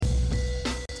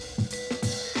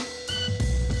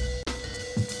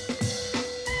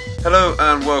Hello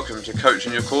and welcome to Coach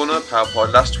in Your Corner, powered by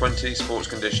Last 20 Sports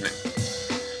Conditioning.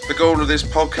 The goal of this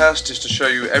podcast is to show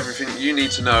you everything you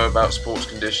need to know about sports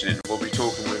conditioning. We'll be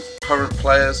talking with current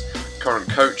players, current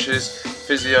coaches,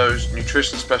 physios,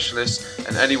 nutrition specialists,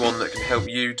 and anyone that can help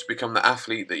you to become the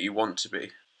athlete that you want to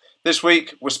be. This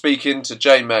week, we're speaking to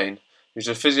Jay Main, who's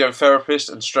a physiotherapist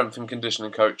and strength and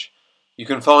conditioning coach. You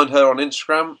can find her on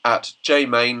Instagram at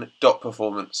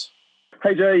jmain.performance.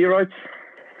 Hey Jay, you right?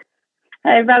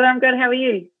 Hey brother, I'm good. How are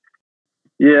you?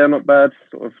 Yeah, not bad.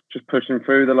 Sort of just pushing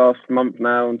through the last month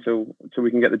now until we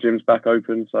can get the gyms back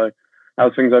open. So,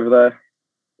 how's things over there?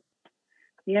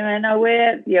 Yeah, no,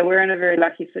 we're in a very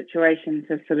lucky situation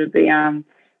to sort of be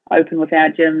open with our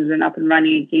gyms and up and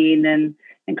running again, and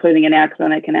including in our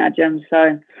clinic and our gym.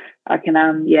 So I can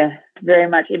very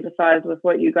much empathise with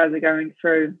what you guys are going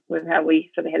through with how we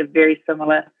sort of had a very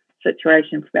similar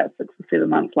situation for about 6 or 7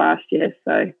 months last year.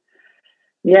 So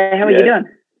yeah, how are you doing?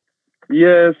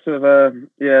 Yeah, sort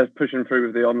of pushing through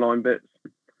with the online bits.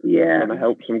 Yeah, trying to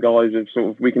help some guys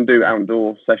with we can do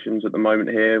outdoor sessions at the moment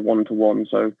here, 1-to-1.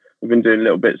 So we've been doing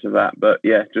little bits of that, but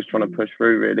yeah, just trying to push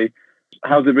through really.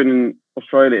 How's it been in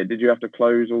Australia? Did you have to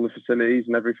close all the facilities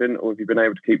and everything, or have you been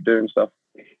able to keep doing stuff?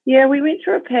 Yeah, we went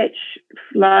through a patch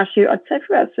last year. I'd say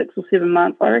for about 6 or 7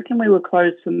 months. I reckon we were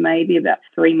closed for maybe about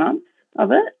 3 months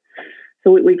of it. So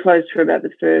we closed for about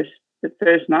the first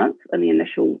month, and the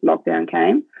initial lockdown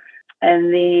came.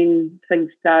 And then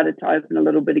things started to open a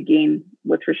little bit again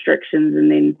with restrictions,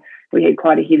 and then we had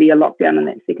quite a heavier lockdown in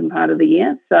that second part of the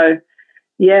year. So,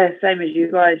 yeah, same as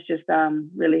you guys, just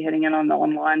really hitting in on the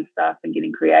online stuff and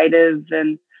getting creative.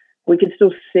 And we could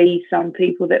still see some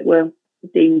people that were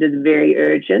deemed as very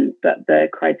urgent, but the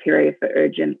criteria for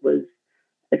urgent was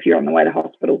if you're on the way to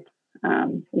hospital,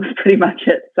 was pretty much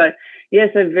it. So, yeah,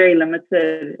 so very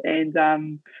limited.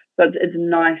 And but it's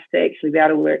nice to actually be able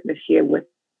to work this year with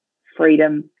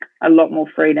freedom, a lot more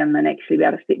freedom, and actually be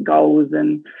able to set goals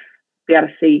and be able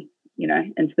to see,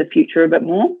 into the future a bit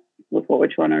more with what we're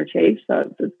trying to achieve.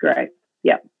 So it's great.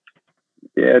 Yeah.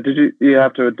 Yeah. Did you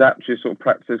have to adapt your sort of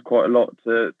practice quite a lot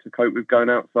to cope with going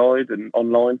outside and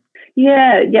online?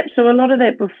 Yeah. Yep. So a lot of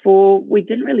that before, we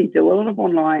didn't really do a lot of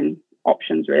online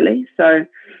options really. So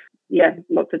yeah,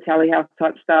 lots of telehealth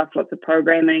type stuff, lots of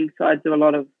programming. So I do a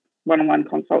lot of one-on-one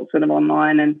consults with them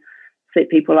online and set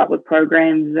people up with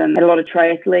programs, and had a lot of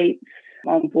triathletes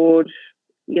on board,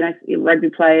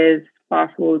 rugby players,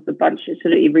 basketballs, a bunch of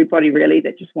sort of everybody really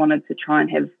that just wanted to try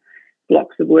and have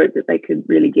blocks of work that they could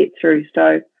really get through.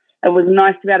 So it was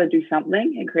nice to be able to do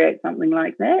something and create something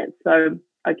like that. So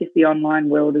I guess the online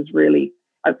world has really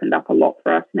opened up a lot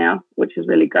for us now, which is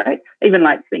really great. Even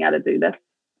like being able to do this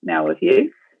now with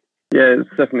you. Yeah, it's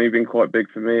definitely been quite big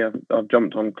for me. I've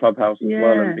jumped on Clubhouse as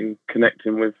well and been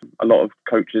connecting with a lot of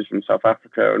coaches from South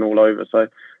Africa and all over. So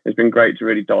it's been great to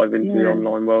really dive into the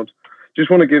online world.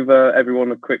 Just want to give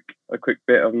everyone a quick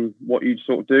bit on what you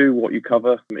sort of do, what you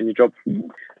cover in your job.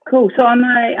 Cool. So I'm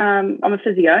a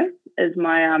physio, is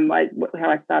my how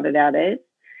I started out as,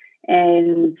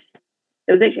 and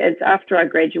it's after I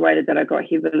graduated that I got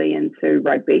heavily into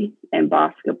rugby and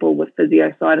basketball with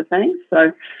physio side of things.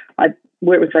 So I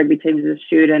worked with rugby teams as a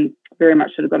student, very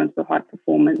much sort of got into the high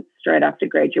performance straight after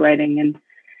graduating, and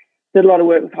did a lot of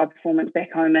work with high performance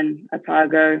back home in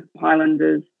Otago,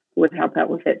 Highlanders, would help out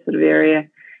with that sort of area.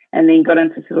 And then got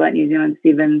into sort of like New Zealand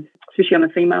Sevens, especially on the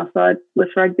female side with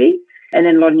rugby, and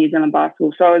then a lot of New Zealand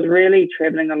basketball. So I was really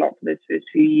traveling a lot for those first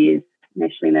few years,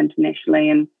 nationally and internationally.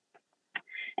 And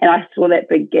I saw that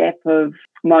big gap of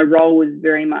my role was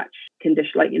very much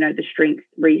the strength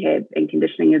rehab and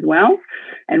conditioning as well,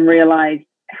 and realised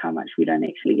how much we don't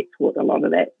actually get taught a lot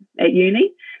of that at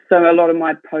uni. So a lot of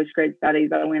my postgrad studies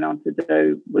that I went on to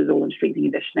do was all in strength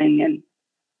and conditioning, and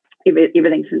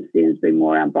everything since then has been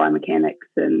more around biomechanics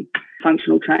and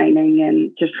functional training,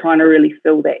 and just trying to really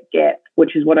fill that gap,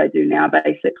 which is what I do now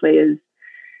basically. Is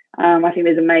I think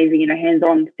there's amazing,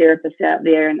 hands-on therapists out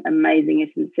there and amazing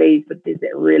S&Cs, but there's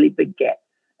that really big gap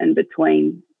in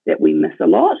between that we miss a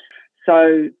lot.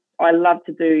 So I love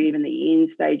to do even the end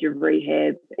stage of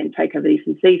rehab and take over the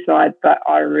S&C side, but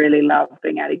I really love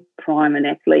being able to prime an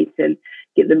athlete and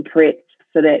get them prepped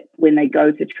so that when they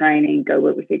go to training, go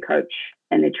work with their coach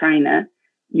and their trainer,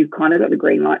 you've kind of got the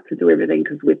green light to do everything,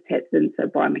 because we've tapped into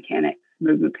biomechanics,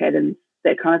 movement patterns,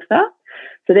 that kind of stuff.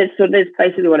 So that's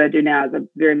basically what I do now, is I'm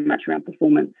very much around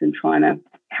performance and trying to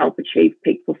help achieve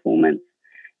peak performance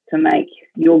to make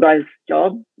your guys'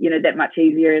 job, that much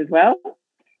easier as well.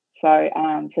 So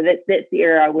that's the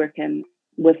area I work in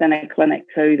within a clinic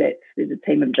too. There's a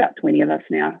team of about 20 of us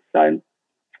now. So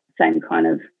same kind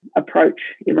of approach.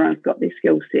 Everyone's got their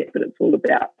skill set, but it's all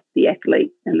about the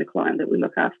athlete and the client that we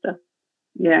look after.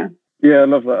 Yeah. Yeah, I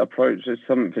love that approach. It's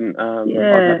something I've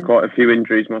had quite a few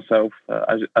injuries myself.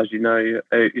 As you know,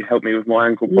 you helped me with my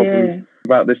ankle problems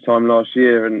about this time last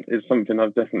year, and it's something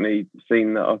I've definitely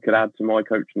seen that I could add to my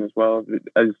coaching as well.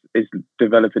 As is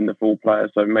developing the full player,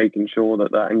 so making sure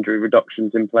that injury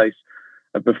reduction's in place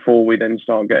before we then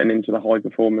start getting into the high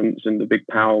performance and the big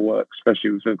power work, especially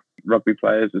with the rugby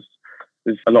players.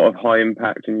 There's a lot of high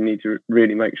impact, and you need to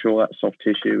really make sure that soft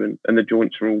tissue and the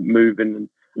joints are all moving and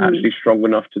actually strong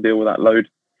enough to deal with that load.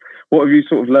 What have you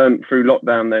sort of learned through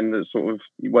lockdown then, that sort of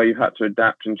where you've had to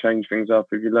adapt and change things up?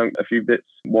 Have you learned a few bits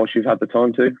whilst you've had the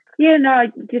time to? Yeah, no, I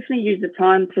definitely used the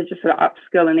time to just sort of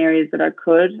upskill in areas that I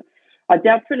could. I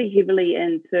delved pretty heavily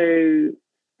into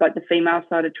like the female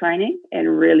side of training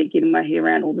and really getting my head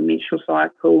around all the menstrual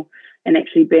cycle and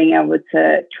actually being able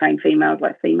to train females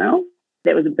like females.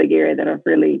 That was a big area that I've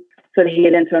really sort of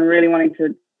head into and really wanting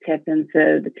to tap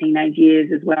into the teenage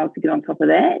years as well to get on top of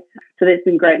that. So that's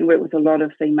been great, and work with a lot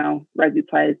of female rugby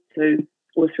players too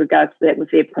with regards to that, with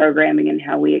their programming and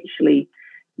how we actually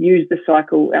use the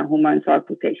cycle, our hormone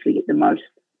cycle, to actually get the most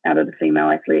out of the female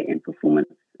athlete and performance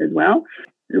as well.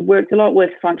 I've worked a lot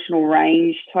with functional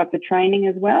range type of training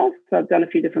as well. So I've done a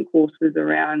few different courses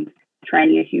around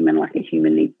training a human like a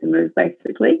human needs to move,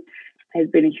 basically. Has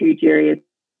been a huge area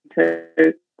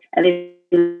too. And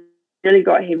then really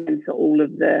got him into all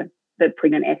of the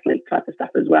pregnant athlete type of stuff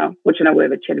as well, which I know we'll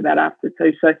have a chat about after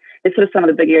too. So it's sort of some of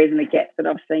the big areas and the gaps that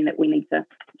I've seen that we need to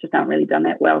just aren't really done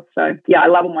that well. So yeah, I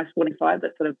love all my sporting side,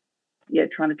 but sort of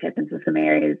trying to tap into some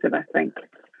areas that I think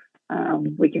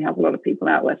we can help a lot of people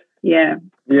out with. Yeah,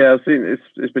 I've seen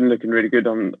it's been looking really good.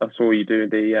 I saw you do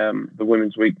the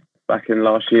Women's Week back in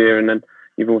last year, and then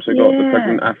you've also got the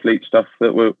pregnant athlete stuff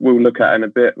that we'll look at in a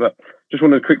bit. But just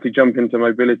want to quickly jump into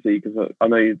mobility, because I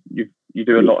know you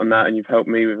do a lot on that and you've helped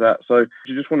me with that. So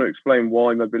do you just want to explain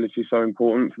why mobility is so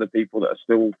important for the people that are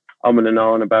still umming and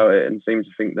ahhing about it and seem to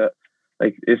think that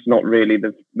it's not really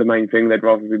the main thing, they'd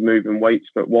rather be moving weights,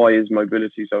 but why is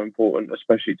mobility so important,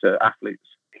 especially to athletes?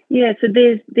 Yeah, so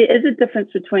there is a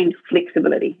difference between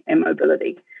flexibility and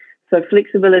mobility. So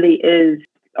flexibility is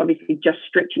obviously just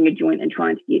stretching a joint and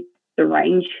trying to get the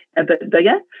range a bit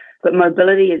bigger, but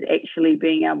mobility is actually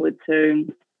being able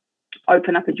to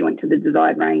open up a joint to the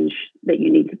desired range that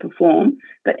you need to perform,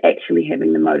 but actually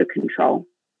having the motor control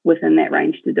within that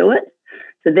range to do it.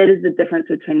 So that is the difference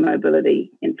between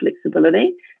mobility and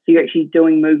flexibility. So you're actually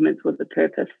doing movements with a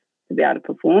purpose to be able to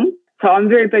perform. So I'm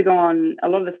very big on a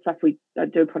lot of the stuff I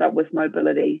do put up with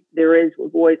mobility.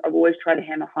 I've always tried to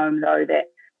hammer home though that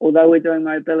although we're doing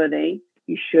mobility,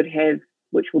 you should have,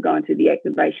 which will go into the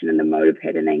activation and the motor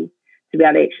patterning to be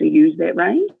able to actually use that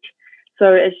range.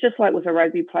 So it's just like with a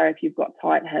rugby player, if you've got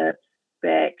tight hips,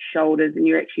 back, shoulders, and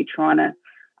you're actually trying to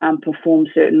perform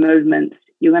certain movements,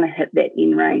 you're going to hit that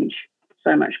end range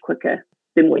so much quicker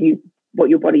than what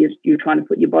your body is, you're trying to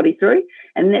put your body through.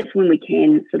 And that's when we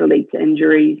can sort of lead to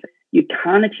injuries. You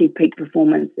can't achieve peak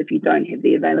performance if you don't have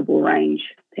the available range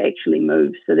to actually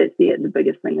move. So that's the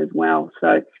biggest thing as well.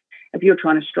 So if you're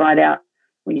trying to stride out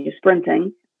when you're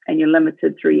sprinting and you're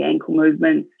limited through your ankle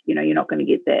movements, you're not going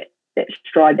to get that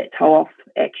stride, that toe off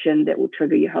action that will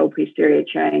trigger your whole posterior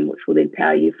chain, which will then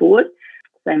power you forward.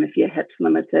 Same if your hips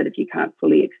limited, if you can't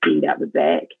fully extend out the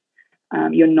back,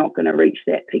 you're not going to reach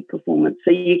that peak performance.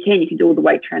 So you can do all the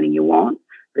weight training you want,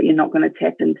 but you're not going to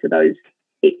tap into those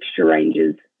extra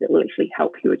ranges that will actually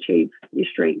help you achieve your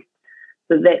strength.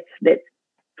 So that's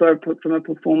from a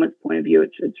performance point of view,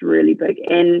 it's really big,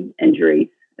 and injuries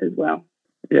as well.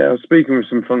 Yeah, I was speaking with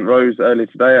some front rows earlier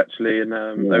today actually, and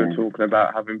they were talking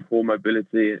about having poor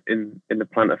mobility in the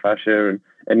plantar fascia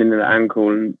and in the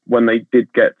ankle. And when they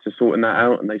did get to sorting that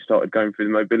out and they started going through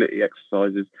the mobility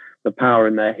exercises, the power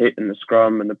in their hit and the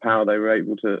scrum and the power they were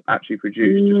able to actually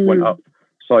produce just went up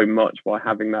so much by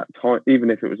having that time. Even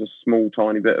if it was a small,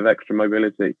 tiny bit of extra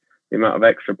mobility, the amount of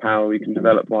extra power we can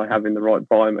develop by having the right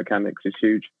biomechanics is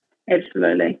huge.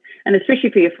 Absolutely. And especially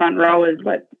for your front rowers,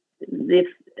 like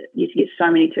you get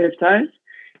so many turf toes,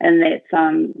 and that's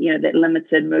that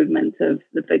limited movement of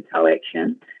the big toe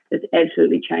action, it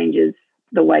absolutely changes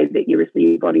the way that your rest of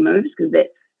your body moves, because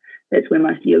that's where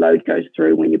most of your load goes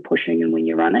through when you're pushing and when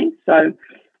you're running. So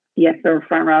yeah, for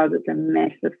front rowers, it's a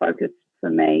massive focus for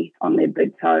me on their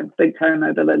big toe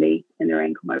mobility and their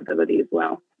ankle mobility as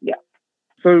well. Yeah.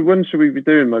 So when should we be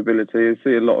doing mobility? I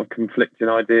see a lot of conflicting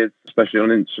ideas, especially on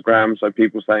Instagram. So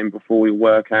people saying before you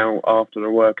work out, after the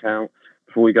workout,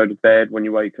 before you go to bed, when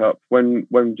you wake up. When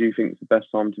do you think is the best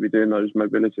time to be doing those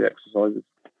mobility exercises?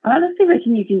 I honestly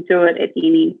reckon you can do it at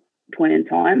any point in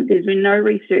time. There's been no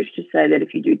research to say that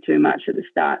if you do too much at the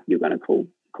start, you're going to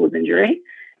cause injury.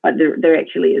 Like there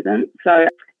actually isn't. So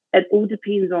it all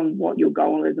depends on what your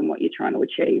goal is and what you're trying to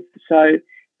achieve. So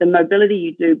the mobility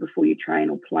you do before you train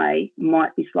or play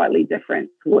might be slightly different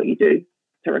to what you do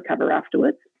to recover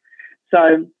afterwards.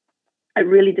 So it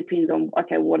really depends on,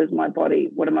 okay, what is my body?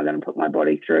 What am I going to put my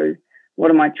body through? What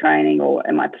am I training or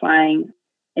am I playing?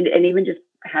 And even just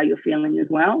how you're feeling as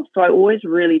well. So I always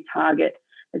really target,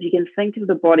 if you can think of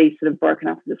the body sort of broken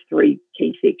up into 3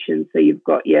 key sections. So you've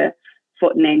got your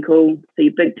foot and ankle, so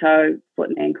your big toe, foot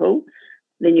and ankle.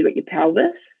 Then you've got your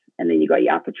pelvis, and then you've got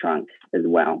your upper trunk as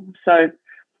well. So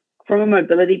from a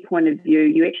mobility point of view,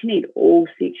 you actually need all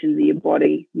sections of your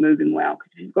body moving well.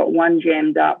 Because if you've got one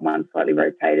jammed up, one slightly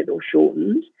rotated or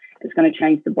shortened, it's going to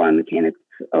change the biomechanics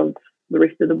of the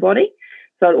rest of the body.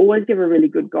 So I'd always give a really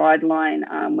good guideline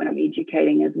when I'm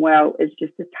educating as well, is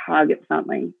just to target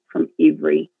something from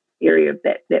every area of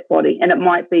that body. And it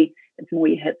might be, it's more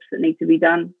your hips that need to be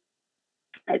done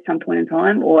at some point in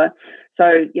time. Or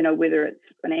so, whether it's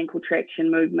an ankle traction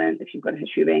movement, if you've got a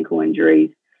history of ankle injuries,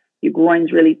 your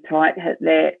groin's really tight, hit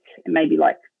that, and maybe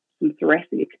like some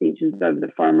thoracic extensions over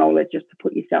the foam roller just to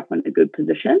put yourself in a good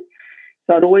position.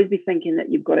 So I'd always be thinking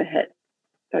that you've got to hit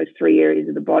those 3 areas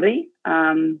of the body.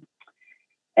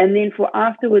 And then for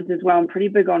afterwards as well, I'm pretty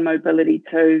big on mobility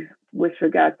too, with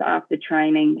regards to after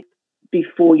training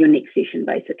before your next session,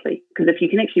 basically. Because if you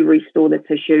can actually restore the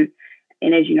tissue,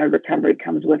 and as you know, recovery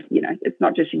comes with, it's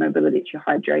not just your mobility, it's your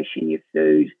hydration, your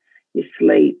food, your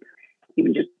sleep,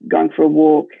 even just going for a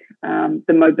walk.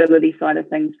 The mobility side of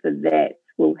things for that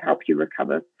will help you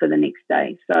recover for the next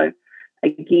day. So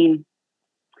again,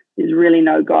 there's really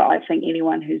no guy. I think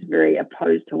anyone who's very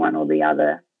opposed to one or the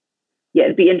other,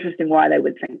 it'd be interesting why they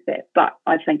would think that. But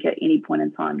I think at any point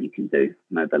in time you can do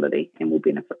mobility and will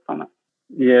benefit from it.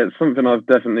 Yeah, it's something I've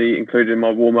definitely included in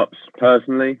my warm-ups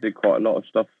personally. Did quite a lot of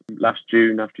stuff last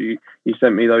June after you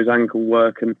sent me those ankle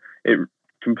work, and it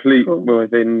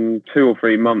within 2 or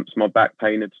 3 months my back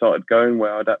pain had started going,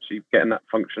 where I'd actually getting that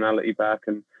functionality back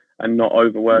and not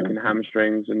overworking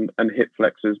hamstrings and hip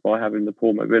flexors by having the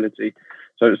poor mobility.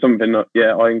 So it's something that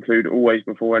I include always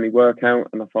before any workout,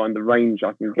 and I find the range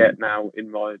I can get now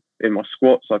in my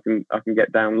squats, I can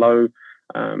get down low,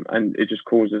 and it just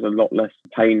causes a lot less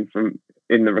pain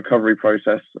in the recovery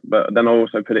process. But then I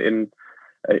also put it in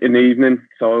the evening,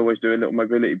 so I always do a little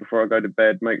mobility before I go to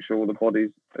bed, make sure all the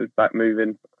body's back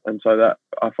moving, and so that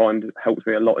I find helps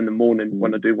me a lot in the morning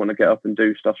when I do want to get up and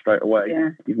do stuff straight away.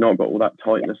 You've not got all that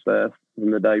tightness there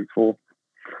from the day before.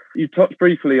 You touched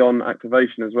briefly on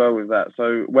activation as well with that.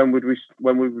 So when would we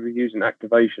be using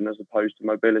activation as opposed to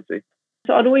mobility?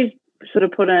 So I'd always sort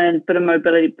of put in a bit of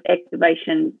mobility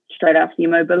activation straight after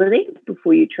your mobility,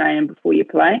 before you train and before you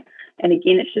play. And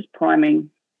again, it's just priming.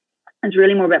 It's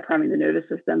really more about priming the nervous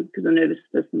system, because the nervous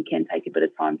system can take a bit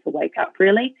of time to wake up,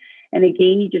 really. And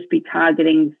again, you just be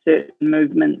targeting certain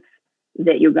movements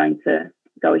that you're going to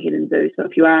go ahead and do. So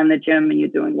if you are in the gym and you're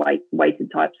doing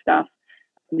weighted type stuff,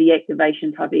 the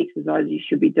activation type exercise you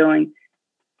should be doing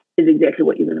is exactly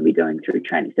what you're going to be doing through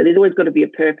training. So there's always got to be a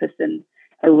purpose and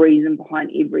a reason behind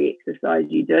every exercise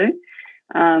you do.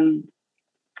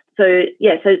 So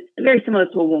it's very similar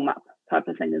to a warm-up type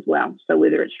of thing as well. So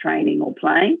whether it's training or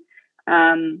playing.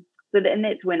 And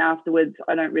that's when afterwards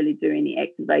I don't really do any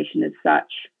activation as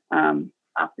such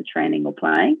after training or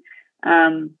playing.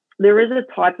 There is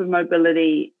a type of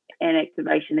mobility and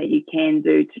activation that you can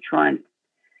do to try and,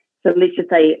 so let's just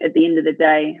say at the end of the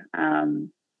day,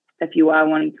 if you are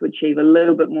wanting to achieve a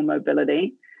little bit more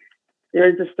mobility, there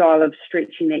is a style of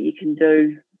stretching that you can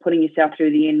do, putting yourself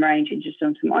through the end range and just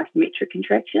doing some isometric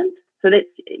contractions. So that's,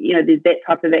 there's that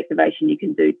type of activation you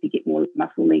can do to get more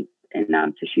muscle length and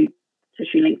tissue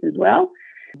length as well.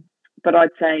 But I'd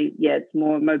say, it's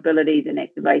more mobility than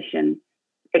activation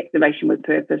with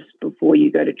purpose before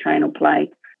you go to train or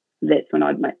play. That's when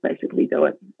I'd basically do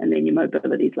it. And then your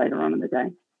mobility is later on in the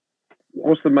day.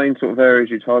 What's the main sort of areas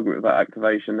you target with that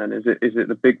activation then? Is it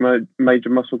the big major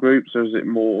muscle groups, or is it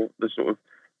more the sort of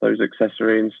those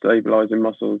accessory and stabilizing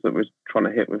muscles that we're trying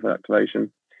to hit with activation?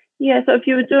 Yeah, so if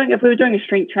we were doing a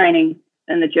strength training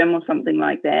in the gym or something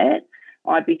like that,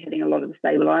 I'd be hitting a lot of the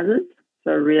stabilizers.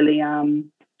 So really,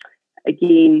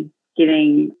 again,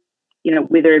 getting,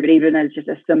 whether it even is just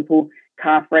a simple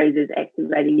calf raises,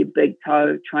 activating your big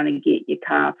toe, trying to get your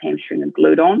calf, hamstring and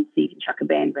glute on, so you can chuck a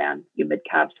band around your mid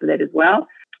calves for that as well.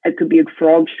 It could be a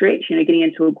frog stretch, getting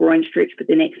into a groin stretch, but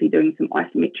then actually doing some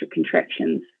isometric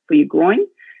contractions for your groin,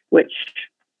 which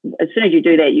as soon as you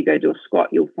do that, you go to a squat,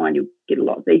 you'll find you'll get a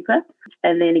lot deeper.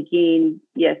 And then again,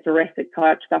 thoracic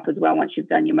type stuff as well. Once you've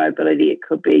done your mobility, it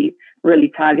could be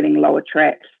really targeting lower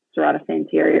traps, serratus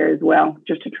anterior as well,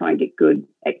 just to try and get good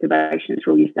activation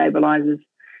through your stabilizers.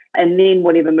 And then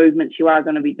whatever movements you are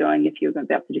going to be doing, if you're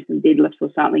about to do some deadlifts or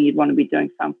something, you'd want to be doing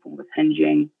some form of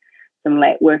hinging, some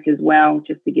lat work as well,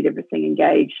 just to get everything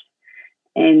engaged.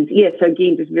 And yeah, so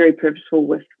again, just very purposeful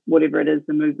with whatever it is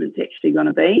the movement's actually going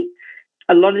to be.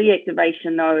 A lot of the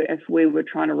activation, though, if we were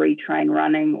trying to retrain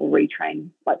running or retrain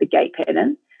like the gait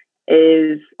pattern,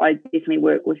 is I definitely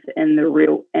work within the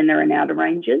real inner and outer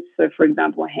ranges. So, for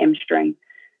example, a hamstring,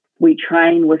 we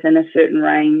train within a certain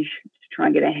range to try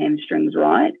and get our hamstrings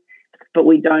right, but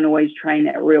we don't always train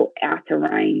at a real outer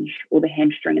range or the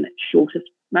hamstring in its shortest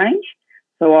range.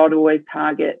 So I'd always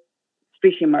target,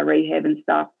 especially in my rehab and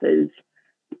stuff, is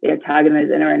targeting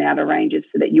those inner and outer ranges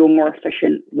so that you're more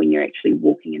efficient when you're actually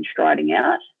walking and striding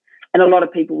out. And a lot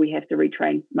of people, we have to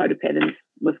retrain motor patterns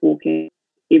with walking.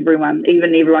 Everyone,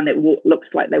 even everyone that looks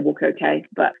like they walk okay,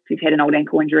 but if you've had an old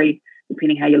ankle injury,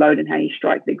 depending how you load and how you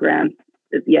strike the ground,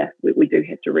 we do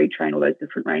have to retrain all those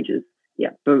different ranges.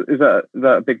 Yeah. So is that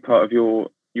a big part of your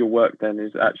work then,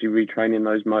 is actually retraining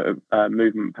those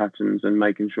movement patterns and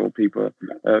making sure people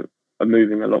are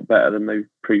moving a lot better than they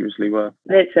previously were?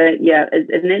 That's it, yeah. And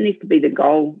that needs to be the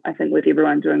goal, I think, with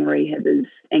everyone doing rehab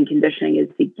and conditioning, is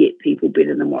to get people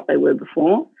better than what they were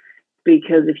before.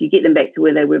 Because if you get them back to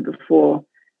where they were before,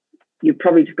 you've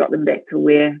probably just got them back to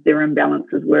where their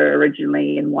imbalances were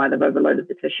originally and why they've overloaded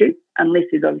the tissue, unless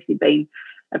there's obviously been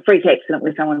a freak accident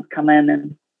where someone's come in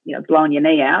and blown your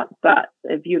knee out. But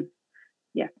if you've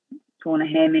torn a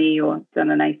hammy or done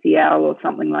an ACL or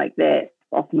something like that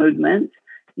off movement,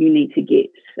 you need to get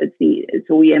it's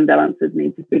all your imbalances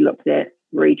need to be looked at,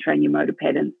 retrain your motor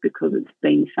patterns, because it's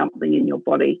been something in your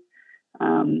body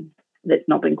that's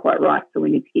not been quite right. So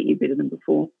we need to get you better than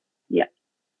before. Yeah.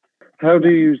 How do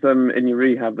you use them in your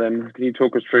rehab then? Can you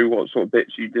talk us through what sort of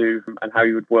bits you do and how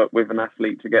you would work with an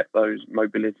athlete to get those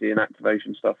mobility and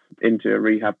activation stuff into a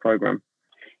rehab program?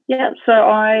 Yeah, so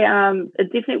I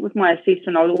definitely with my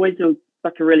assessment, I'll always do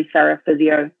like a really thorough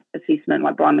physio assessment,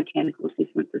 like biomechanical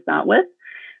assessment to start with.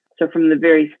 So from the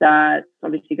very start,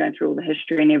 obviously going through all the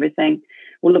history and everything,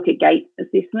 we'll look at gait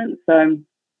assessment. So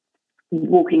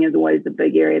walking is always the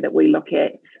big area that we look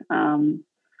at,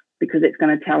 because it's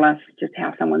going to tell us just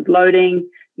how someone's loading.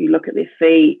 You look at their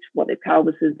feet, what their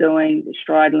pelvis is doing, their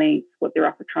stride length, what their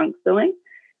upper trunk's doing.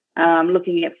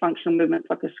 Looking at functional movements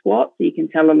like a squat, so you can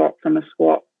tell a lot from a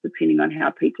squat depending on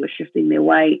how people are shifting their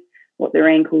weight, what their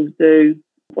ankles do,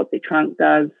 what their trunk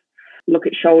does. Look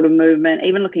at shoulder movement.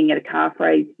 Even looking at a calf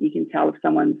raise, you can tell if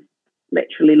someone's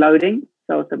laterally loading.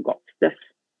 So if they've got stiff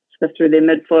through their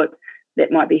midfoot,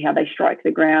 that might be how they strike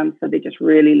the ground. So they're just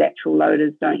really lateral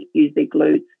loaders, don't use their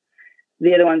glutes.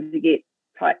 They're the ones who get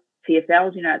tight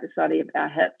TFLs, at the side of our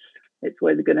hips. It's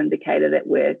always a good indicator that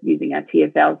we're using our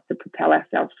TFLs to propel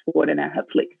ourselves forward in our hip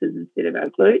flexors instead of our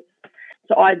glutes.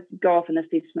 So I'd go off an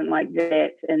assessment like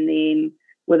that, and then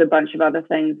with a bunch of other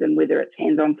things, and whether it's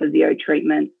hands-on physio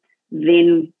treatment,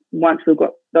 then once we've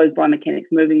got those biomechanics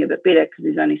moving a bit better, because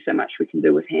there's only so much we can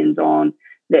do with hands-on,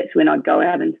 that's when I'd go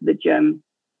out into the gym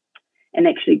and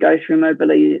actually go through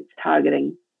mobility that's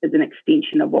targeting as an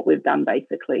extension of what we've done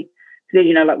basically. So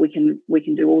like we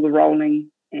can do all the rolling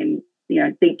and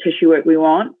deep tissue work we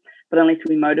want, but unless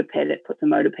we motor pad it, put some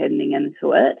motor patterning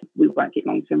into it, we won't get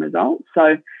long-term results.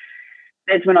 So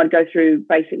that's when I'd go through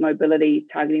basic mobility,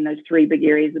 targeting those three big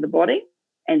areas of the body.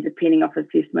 And depending off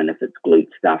assessment, if it's glute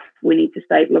stuff, we need to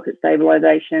look at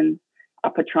stabilization,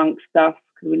 upper trunk stuff,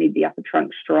 because we need the upper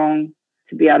trunk strong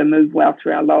to be able to move well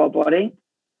through our lower body.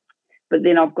 But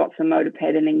then I've got some motor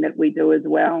patterning that we do as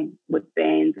well with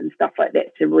bands and stuff like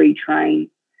that to retrain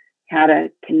how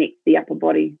to connect the upper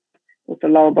body with the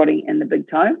lower body and the big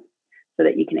toe, so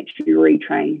that you can actually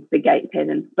retrain the gait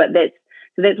pattern. But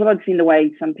that's what I'd send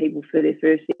away some people for their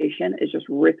first session, is just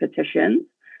repetition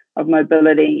of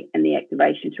mobility and the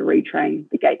activation to retrain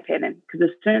the gait pattern. Because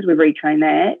as soon as we retrain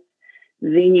that,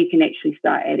 then you can actually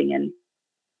start adding in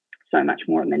so much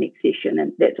more in the next session.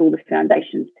 And that's all the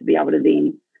foundations to be able to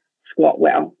then squat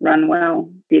well, run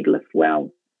well, deadlift well,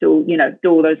 do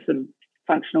all those sort of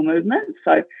functional movements.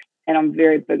 So, and I'm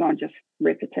very big on just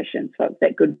repetition. So it's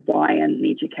that good buy-in and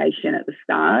education at the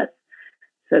start,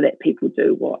 so that people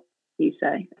do what you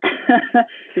say.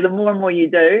 So the more and more you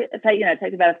do, it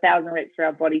takes about 1,000 reps for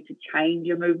our body to change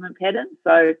your movement pattern.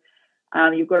 So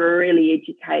you've got to really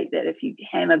educate that if you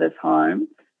hammer this home,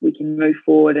 we can move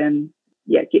forward and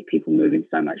get people moving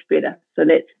so much better. So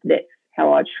that's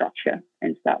how I'd structure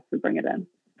and start to bring it in.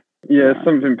 Yeah,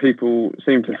 something people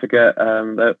seem to forget.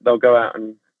 They'll go out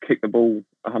and kick the ball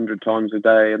 100 times a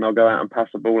day, and they'll go out and pass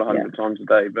the ball 100 times a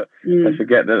day, but they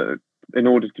forget that in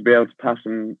order to be able to pass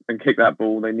and kick that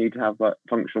ball, they need to have that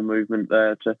functional movement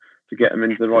there to get them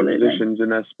into the right positions in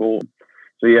their sport.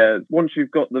 So yeah, once you've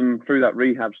got them through that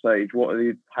rehab stage,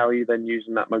 how are you then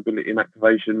using that mobility and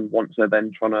activation once they're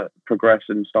then trying to progress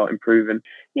and start improving?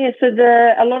 Yeah, so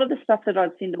a lot of the stuff that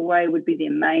I'd send away would be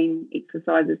their main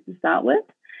exercises to start with.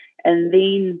 And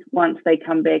then once they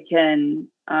come back in,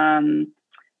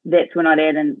 that's when I'd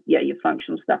add in your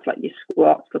functional stuff like your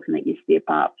squats, looking at your step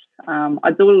ups.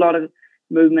 I do a lot of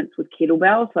movements with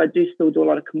kettlebells, so I do still do a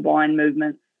lot of combined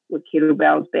movements with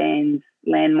kettlebells, bands,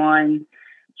 landmines,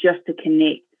 just to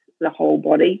connect the whole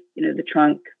body, the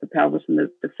trunk, the pelvis, and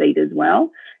the feet as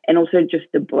well. And also just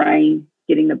the brain,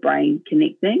 getting the brain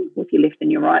connecting with your left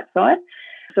and your right side.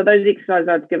 So those exercises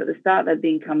I'd give at the start, they'd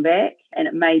then come back, and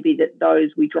it may be that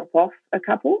those we drop off a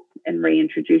couple and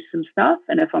reintroduce some stuff.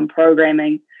 And if I'm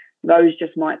programming, those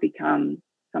just might become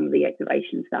some of the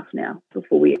activation stuff now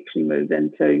before we actually move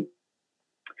into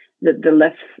the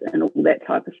lifts and all that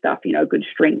type of stuff, good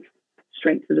strength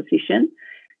of the session.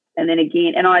 And then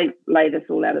again, and I lay this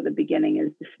all out at the beginning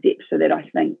as the steps, so that I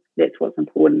think that's what's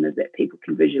important, is that people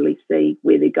can visually see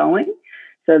where they're going,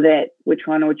 so that we're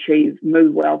trying to achieve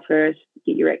move well first,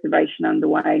 get your activation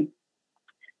underway.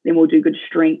 Then we'll do good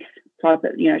strength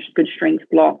good strength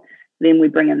block. Then we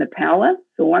bring in the power.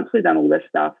 So once we've done all this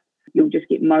stuff, you'll just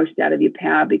get most out of your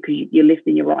power, because your left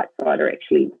and your right side are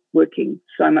actually working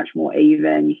so much more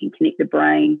even. You can connect the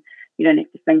brain. You don't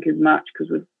have to think as much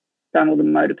because we've done all the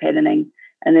motor patterning.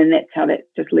 And then that's how that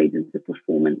just leads into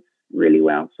performance really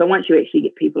well. So once you actually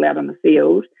get people out on the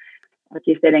field, I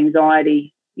guess that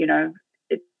anxiety,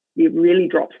 it really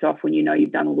drops off when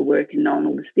you've done all the work and known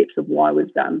all the steps of why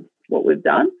we've done what we've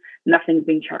done. Nothing's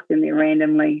been chucked in there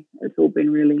randomly. It's all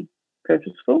been really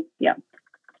purposeful. Yeah.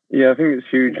 Yeah, I think it's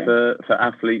huge for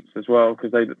athletes as well,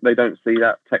 because they don't see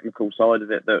that technical side of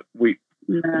it that we've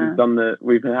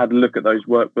had a look at those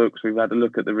workbooks, we've had a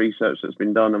look at the research that's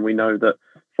been done, and we know that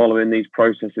following these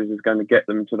processes is going to get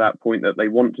them to that point that they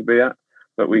want to be at.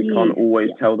 But we can't always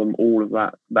tell them all of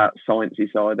that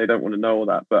sciencey side. They don't want to know all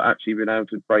that, but actually being able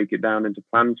to break it down into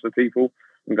plans for people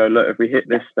and go, look, if we hit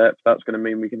this step, that's going to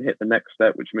mean we can hit the next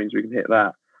step, which means we can hit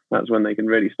that. That's when they can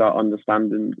really start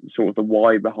understanding sort of the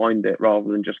why behind it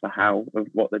rather than just the how of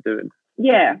what they're doing.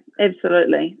 Yeah,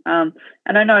 absolutely. And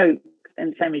I know,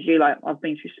 and same as you, like I've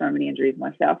been through so many injuries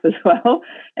myself as well.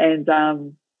 And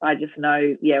I just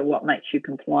know, what makes you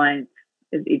compliant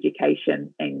is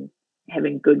education and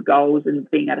having good goals and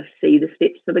being able to see the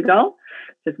steps to the goal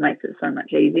just makes it so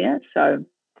much easier. So,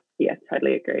 yeah,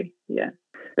 totally agree. Yeah.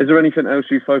 Is there anything else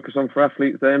you focus on for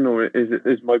athletes then, or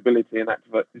is mobility and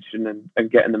activation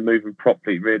and getting them moving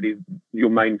properly really your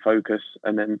main focus,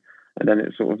 and then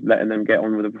it's sort of letting them get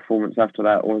on with the performance after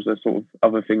that, or is there sort of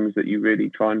other things that you really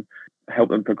try and help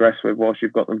them progress with whilst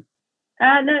you've got them?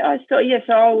 No,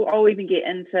 so I'll even get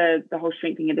into the whole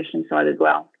strength and conditioning side as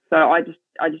well. So I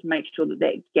just make sure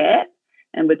that gap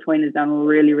in between is done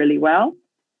really, really well.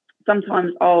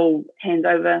 Sometimes I'll hand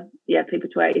over people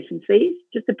to our S&Cs,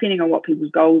 just depending on what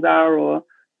people's goals are or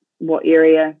what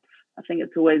area. I think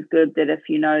it's always good that if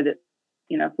that,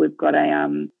 if we've got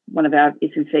one of our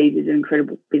S&Cs is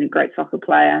been a great soccer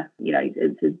player,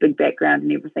 it's his big background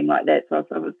and everything like that. So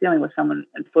if I was dealing with someone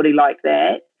in footy like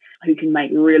that who can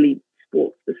make really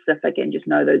sport specific and just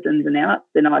know those ins and outs,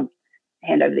 then I'd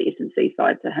hand over the S&C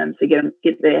side to him. So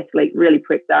get the athlete really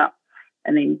prepped up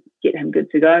and then get him good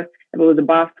to go. If it was a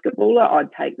basketballer,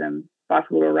 I'd take them,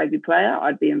 basketball or rugby player,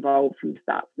 I'd be involved from the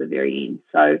start to the very end.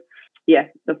 So,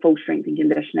 the full strength and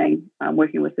conditioning,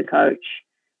 working with the coach,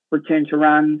 return to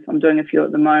runs. I'm doing a few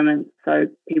at the moment. So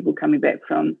people coming back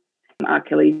from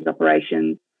Achilles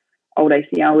operations, old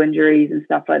ACL injuries and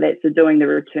stuff like that. So doing the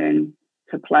return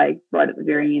to play right at the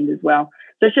very end as well.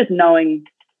 So it's just knowing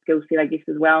skill set, I guess,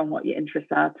 as well, and what your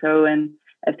interests are too. And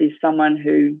if there's someone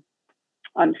who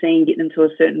I'm seeing getting to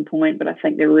a certain point, but I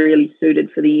think they're really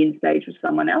suited for the end stage with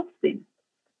someone else, then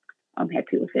I'm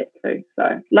happy with that too.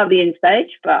 So love the end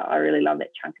stage, but I really love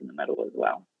that chunk in the middle as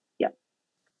well.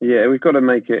 Yeah, we've got to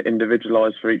make it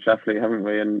individualised for each athlete, haven't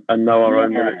we? And know our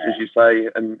own limits, as you say.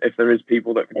 And if there is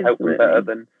people that can help them better,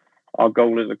 then our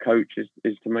goal as a coach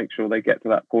is to make sure they get to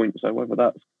that point. So whether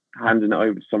that's handing it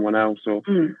over to someone else or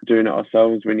doing it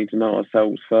ourselves, we need to know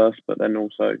ourselves first, but then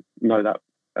also know that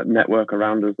network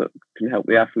around us that can help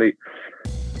the athlete.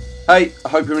 Hey, I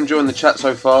hope you're enjoying the chat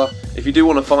so far. If you do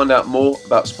want to find out more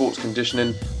about sports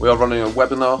conditioning, we are running a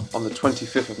webinar on the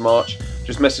 25th of March.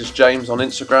 Just message James on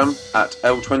Instagram at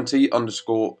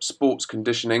L20_sports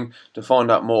conditioning to find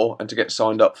out more and to get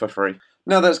signed up for free.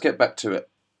 Now let's get back to it.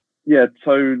 Yeah,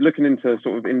 so looking into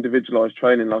sort of individualised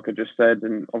training, like I just said,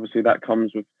 and obviously that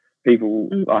comes with people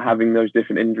are having those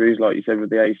different injuries, like you said, with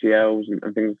the ACLs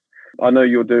and things. I know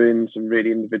you're doing some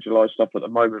really individualised stuff at the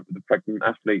moment with the pregnant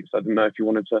athletes. I didn't know if you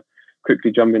wanted to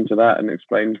quickly jump into that and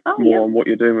explain more on what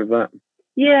you're doing with that.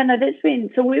 Yeah, no, that's been,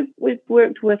 so we've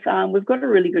worked with, we've got a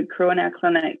really good crew in our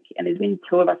clinic, and there's been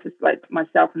two of us, like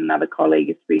myself and another colleague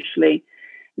especially,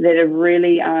 that have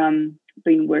really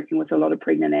been working with a lot of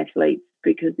pregnant athletes,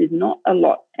 because there's not a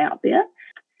lot out there.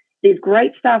 There's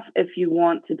great stuff if you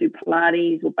want to do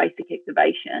Pilates or basic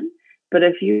activation, but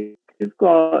if you've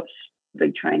got a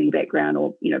big training background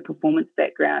or, performance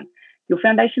background, your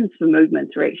foundations for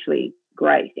movements are actually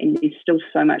great, and there's still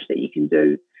so much that you can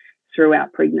do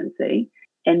throughout pregnancy.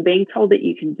 And being told that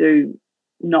you can do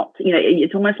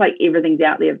it's almost like everything's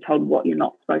out there told what you're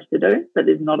not supposed to do, but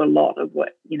there's not a lot of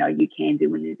what, you can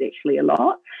do when there's actually a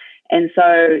lot. And so,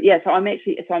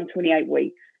 I'm 28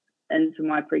 weeks into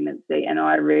my pregnancy, and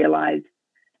I realized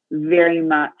very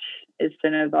much as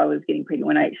soon as I was getting pregnant,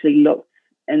 when I actually looked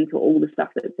into all the stuff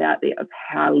that's out there, of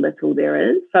how little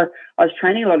there is. So I was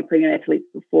training a lot of pregnant athletes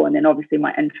before, and then obviously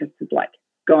my interest has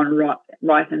gone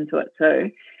right into it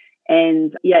too.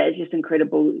 And it's just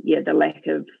incredible. The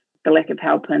lack of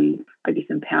help and, I guess,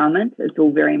 empowerment. It's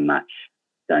all very much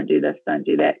don't do this, don't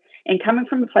do that, and coming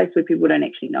from a place where people don't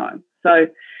actually know. So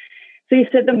yes,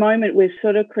 at the moment we're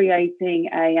sort of creating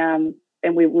and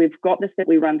we've got this that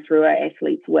we run through our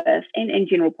athletes with, and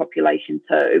general population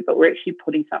too, but we're actually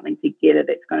putting something together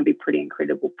that's going to be pretty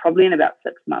incredible. Probably in about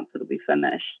 6 months it'll be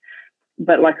finished,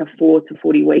 but like a 4 to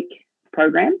 40 week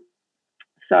program.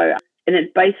 So, and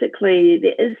it's basically,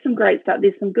 there is some great stuff.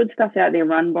 There's some good stuff out there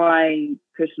run by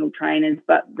personal trainers,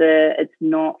 but it's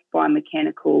not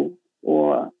biomechanical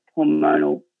or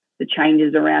hormonal. The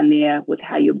changes around there with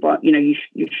how your body,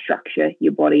 your structure,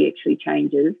 your body actually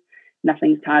changes.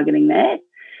 Nothing's targeting that.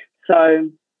 So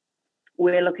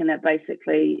we're looking at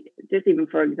basically, just even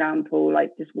for example,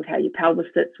 like just with how your pelvis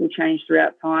sits will change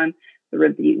throughout time. The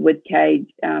rib cage,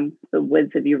 the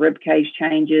width of your rib cage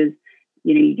changes.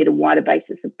 You get a wider base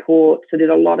of support. So there's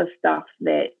a lot of stuff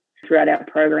that throughout our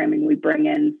programming we bring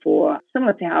in for,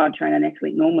 similar to how I train an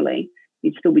athlete normally.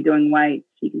 You'd still be doing weights.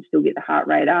 You can still get the heart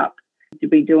rate up.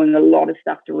 You'll be doing a lot of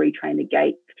stuff to retrain the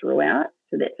gait throughout.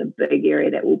 So that's a big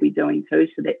area that we'll be doing too.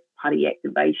 So that's putty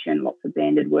activation, lots of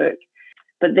banded work.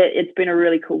 But it's been a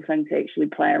really cool thing to actually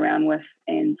play around with.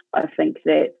 And I think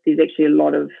that there's actually a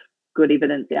lot of good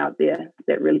evidence out there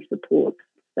that really supports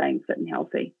staying fit and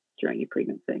healthy during your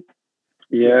pregnancy.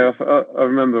 Yeah, I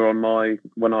remember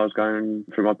when I was going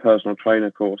through my personal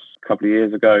trainer course a couple of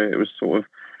years ago, it was sort of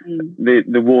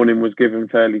the warning was given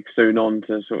fairly soon on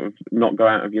to sort of not go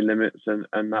out of your limits, and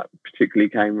that particularly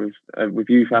came with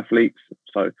youth athletes,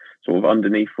 so sort of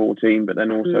underneath 14, but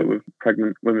then also with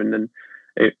pregnant women, and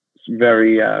it's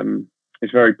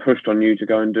very pushed on you to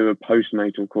go and do a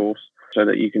postnatal course so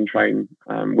that you can train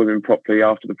women properly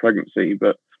after the pregnancy,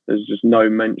 but there's just no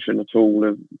mention at all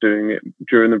of doing it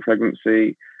during the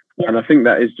pregnancy. Yeah. And I think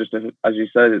that is just, as you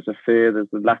said, it's a fear. There's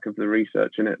the lack of the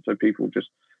research in it. So people just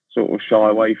sort of shy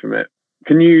away from it.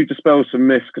 Can you dispel some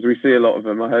myths? Because we see a lot of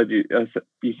them. I heard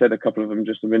you said a couple of them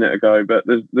just a minute ago, but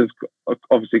there's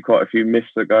obviously quite a few myths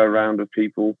that go around of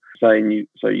people saying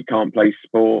you can't play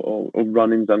sport, or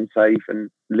running's unsafe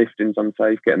and lifting's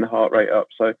unsafe, getting the heart rate up.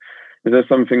 So is there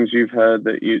some things you've heard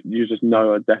that you just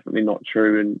know are definitely not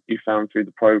true, and you found through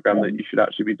the program that you should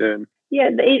actually be doing? Yeah,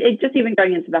 it just even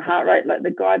going into the heart rate, like the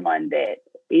guideline that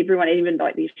everyone, even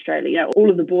like the Australia, all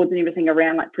of the boards and everything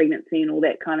around like pregnancy and all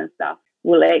that kind of stuff,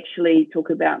 will actually talk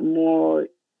about more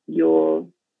your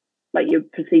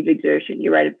perceived exertion,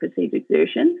 your rate of perceived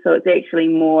exertion. So it's actually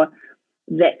more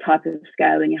that type of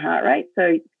scale than your heart rate.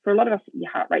 So for a lot of us,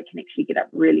 your heart rate can actually get up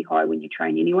really high when you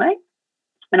train anyway.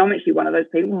 And I'm actually one of those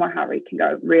people. My heart rate can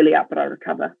go really up, but I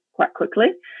recover quite quickly.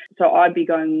 So I'd be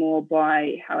going more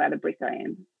by how out of breath I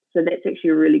am. So that's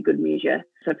actually a really good measure.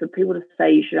 So for people to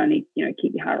say you should only,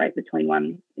 keep your heart rate between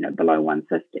below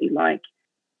 150,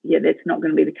 that's not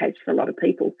going to be the case for a lot of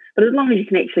people. But as long as you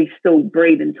can actually still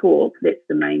breathe and talk, that's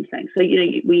the main thing. So,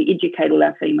 we educate all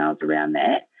our females around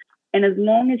that. And as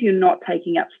long as you're not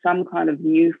taking up some kind of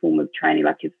new form of training,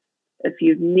 like if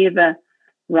you've never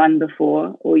run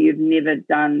before, or you've never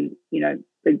done,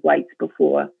 big weights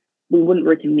before, we wouldn't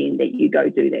recommend that you go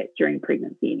do that during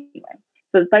pregnancy anyway.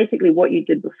 So it's basically what you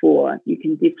did before, you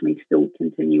can definitely still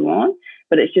continue on,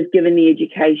 but it's just given the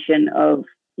education of,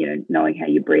 knowing how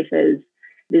your breath is.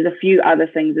 There's a few other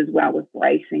things as well with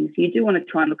bracing. So you do want to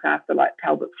try and look after like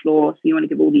pelvic floor. So you want to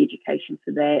give all the education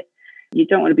for that. You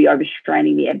don't want to be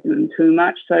overstraining the abdomen too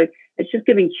much. So it's just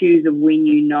giving cues of when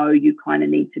you kind of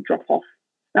need to drop off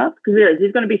stuff, because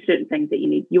there's going to be certain things that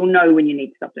you'll know when you need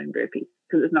to stop doing burpees,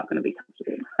 because it's not going to be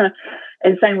comfortable.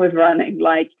 And same with running,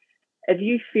 like if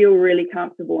you feel really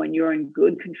comfortable and you're in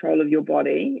good control of your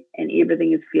body and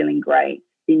everything is feeling great,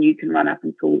 then you can run up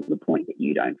until the point that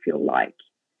you don't feel like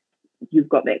you've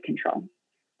got that control.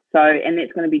 So, and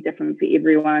that's going to be different for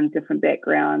everyone, different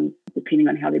backgrounds, depending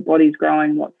on how their body's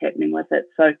growing, what's happening with it.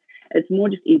 So it's more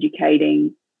just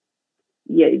educating.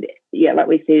 Yeah, like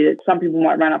we said, some people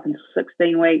might run up until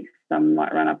 16 weeks, some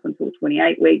might run up until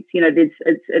 28 weeks.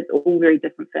 It's all very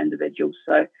different for individuals.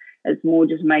 So it's more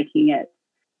just making it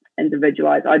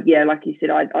individualized. Like you said,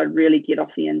 I'd really get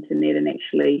off the internet and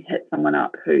actually hit someone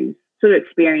up who's sort of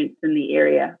experienced in the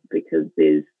area, because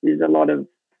there's a lot of,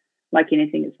 like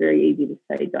anything, it's very easy to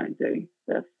say don't do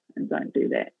this and don't do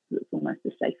that. It's almost a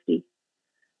safety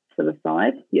sort of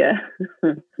side. Yeah.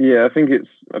 Yeah, I think it's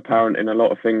apparent in a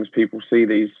lot of things. People see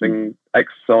these things,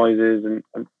 exercises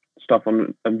and stuff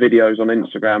on and videos on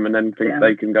Instagram, and then think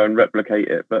they can go and replicate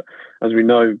it. But as we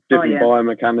know, different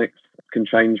biomechanics can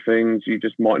change things. You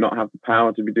just might not have the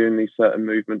power to be doing these certain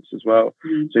movements as well.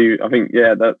 So I think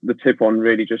the tip on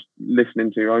really just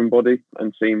listening to your own body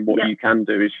and seeing what you can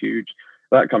do is huge.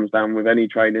 That comes down with any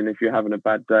training. If you're having a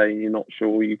bad day and you're not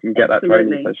sure, you can get that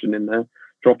training session in there,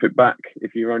 drop it back.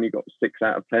 If you've only got 6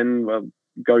 out of 10, well,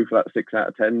 go for that 6 out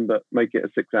of 10, but make it a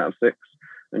 6 out of 6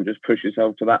 and just push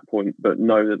yourself to that point. But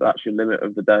know that that's your limit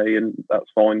of the day, and that's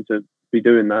fine to be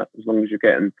doing that as long as you're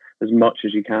getting as much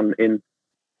as you can in.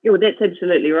 Yeah, well, that's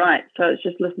absolutely right. So it's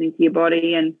just listening to your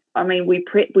body. And I mean, we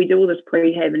do all this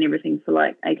prehab and everything for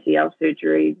like ACL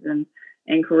surgeries and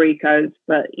ankle recos,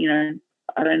 but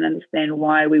I don't understand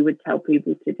why we would tell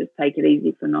people to just take it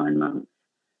easy for 9 months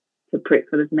to prep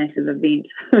for this massive event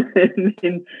and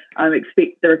then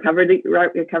expect the recovery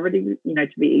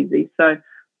to be easy. So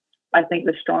I think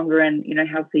the stronger and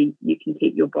healthy you can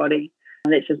keep your body.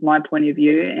 And that's just my point of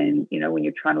view. And when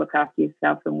you're trying to look after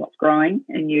yourself and what's growing,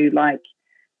 and you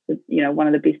one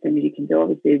of the best things you can do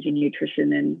obviously is your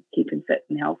nutrition and keeping fit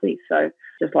and healthy. So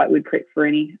just like we prep for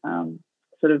any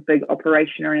sort of big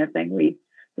operation or anything, we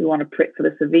want to prep for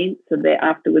this event so that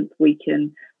afterwards we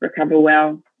can recover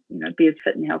well, be as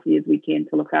fit and healthy as we can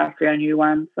to look after our new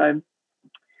one. So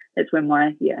that's where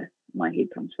my head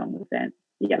comes from with that.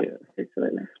 Yeah,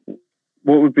 absolutely.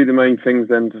 What would be the main things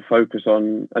then to focus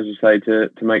on, as you say, to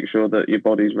make sure that your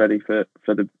body's ready for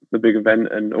the big event,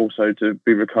 and also to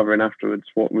be recovering afterwards?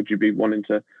 What would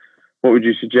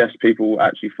you suggest people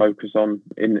actually focus on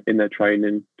in their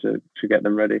training to get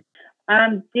them ready?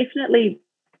 Definitely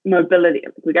mobility.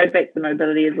 We go back to the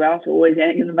mobility as well, so always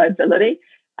adding in the mobility,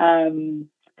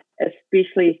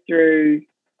 especially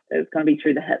it's going to be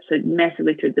through the hips, so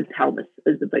massively through the pelvis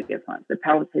is the biggest one. The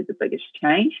pelvis has the biggest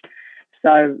change.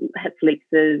 So hip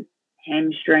flexors,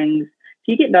 hamstrings, if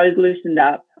you get those loosened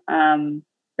up,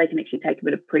 they can actually take a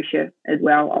bit of pressure as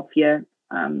well off your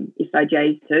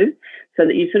SIJs too, so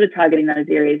that you're sort of targeting those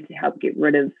areas to help get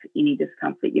rid of any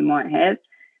discomfort you might have.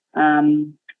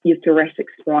 Your thoracic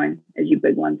spine is your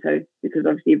big one too, because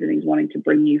obviously everything's wanting to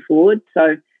bring you forward.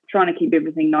 So trying to keep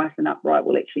everything nice and upright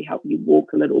will actually help you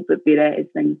walk a little bit better as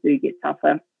things do get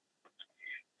tougher.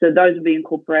 So those will be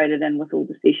incorporated in with all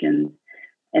the sessions.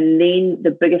 And then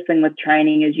the biggest thing with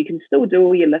training is you can still do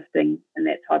all your lifting and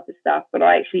that type of stuff, but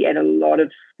I actually add a lot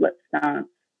of split stance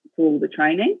to all the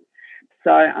training.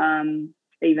 So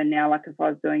even now, like if I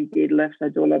was doing deadlifts, I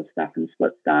do a lot of stuff in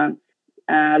split stance,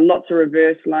 lots of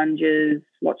reverse lunges,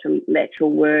 lots of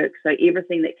lateral work. So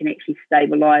everything that can actually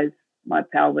stabilize my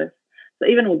pelvis. So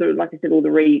even all the, like I said, all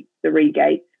the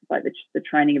re-gates, like the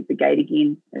training of the gait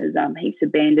again is heaps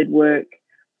of banded work,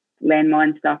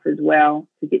 landmine stuff as well,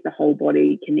 to get the whole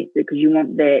body connected, because you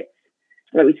want that,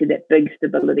 like we said, that big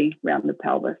stability around the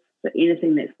pelvis. So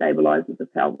anything that stabilizes the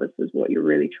pelvis is what you're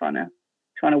really trying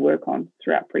to work on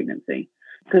throughout pregnancy,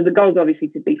 because the goal is obviously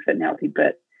to be fit and healthy,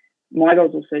 but my goal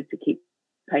is also to keep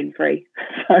pain-free,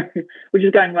 so which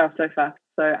is going well so far.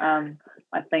 So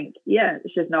I think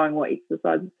it's just knowing what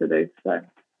exercises to do. So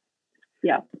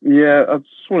yeah, I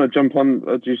just want to jump on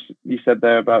you said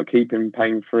there about keeping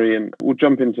pain-free, and we'll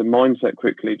jump into mindset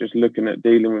quickly, just looking at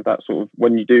dealing with that sort of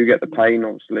when you do get the pain.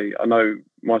 Obviously, I know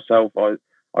myself, I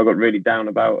got really down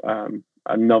about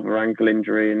another ankle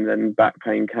injury, and then back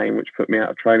pain came, which put me out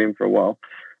of training for a while.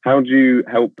 How do you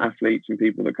help athletes and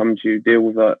people that come to you deal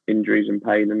with that injuries and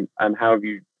pain, and how have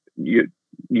you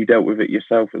dealt with it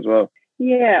yourself as well?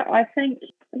 Yeah, I think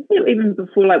even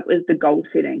before, like, was the goal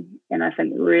setting, and I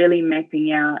think really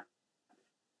mapping out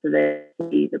the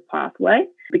pathway,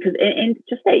 because and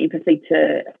just that empathy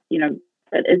to,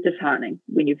 it is disheartening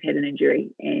when you've had an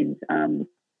injury, and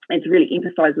to really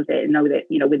empathize with that and know that,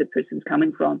 where the person's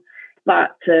coming from.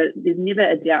 But there's never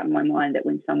a doubt in my mind that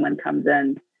when someone comes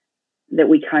in, that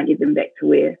we can't get them back to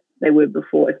where they were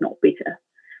before, if not better.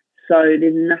 So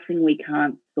there's nothing we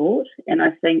can't sort. And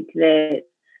I think that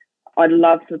I'd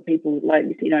love for people, like,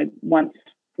 once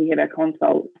we have our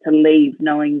consult, to leave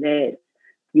knowing that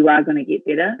you are going to get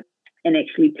better and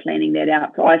actually planning that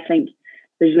out. So I think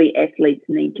visually athletes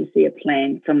need to see a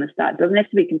plan from the start. It doesn't have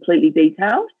to be completely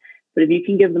detailed, but if you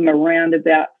can give them a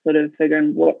roundabout sort of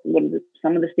figuring what are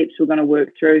some of the steps we're going to work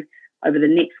through over the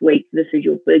next week, this is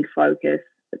your big focus.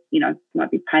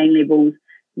 Might be pain levels,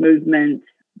 movement,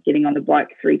 getting on the bike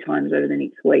 3 times over the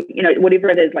next week.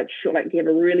 Whatever it is, like you have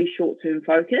a really short-term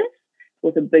focus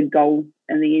with a big goal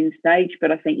in the end stage.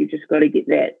 But I think you've just got to get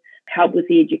that help with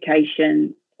the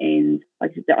education, and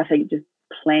like I said, I think just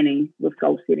planning with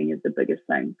goal setting is the biggest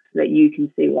thing, so that you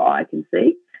can see what I can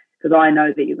see, because I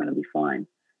know that you're going to be fine,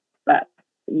 but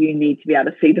you need to be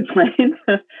able to see the plan.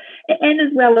 And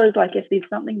as well as, like, if there's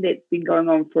something that's been going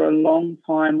on for a long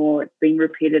time, or it's been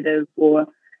repetitive, or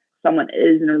someone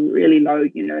is in a really low,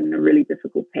 in a really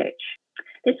difficult patch,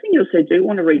 that's when you also do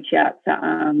want to reach out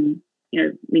to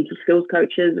mental skills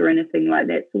coaches or anything like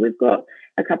that. So we've got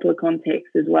a couple of contacts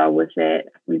as well with that,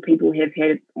 when people have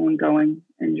had ongoing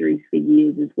injuries for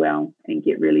years as well and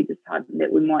get really disheartened,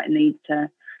 that we might need to,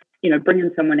 bring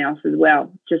in someone else as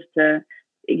well, just to,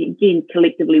 again,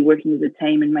 collectively working as a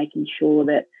team and making sure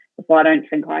that if I don't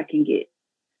think I can get,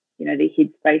 their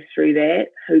headspace through that,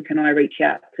 who can I reach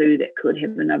out to that could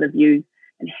have another view,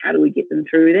 and how do we get them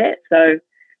through that? So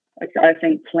I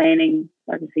think planning,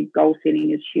 like I said, goal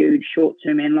setting is huge,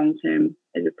 short-term and long-term,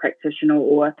 as a practitioner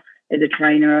or as a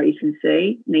trainer or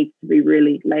S&C, needs to be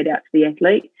really laid out to the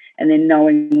athlete, and then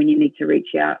knowing when you need to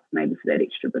reach out maybe for that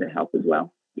extra bit of help as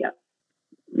well.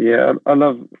 Yeah, I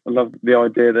love the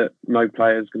idea that no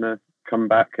player is going to come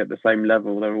back at the same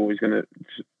level. They're always going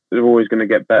to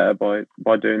get better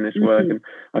by doing this work, and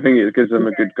I think it gives them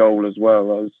a good goal as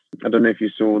well. I don't know if you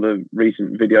saw the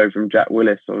recent video from Jack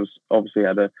Willis. Obviously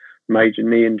had a major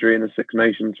knee injury in the Six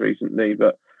Nations recently,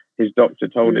 but his doctor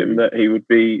told him that he would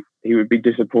be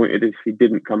disappointed if he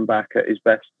didn't come back at his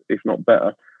best, if not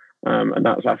better, and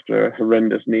that's after a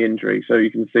horrendous knee injury. So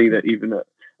you can see that even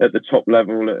at the top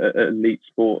level, at elite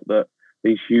sport, that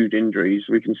these huge injuries,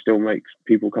 we can still make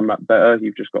people come back better.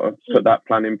 You've just got to put that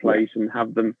plan in place and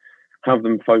have them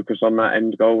focus on that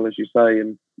end goal, as you say,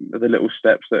 and the little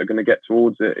steps that are going to get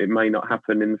towards it. It may not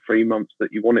happen in the 3 months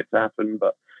that you want it to happen,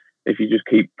 but if you just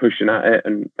keep pushing at it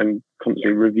and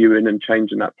constantly reviewing and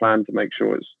changing that plan to make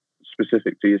sure it's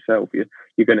specific to yourself,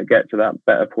 you're going to get to that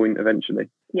better point eventually.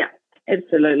 Yeah,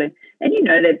 absolutely. And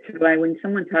that too, when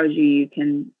someone tells you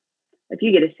can, if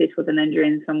you get assessed with an injury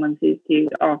and someone says to you,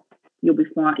 oh, you'll be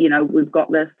fine, we've got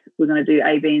this, we're going to do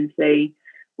A, B, and C,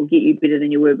 we'll get you better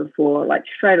than you were before, like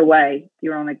straight away,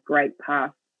 you're on a great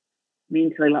path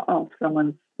mentally, like, oh,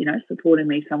 someone's, supporting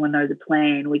me, someone knows a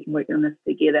plan, we can work on this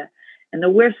together. And the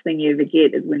worst thing you ever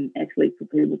get is when athletes or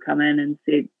people come in and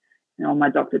said, my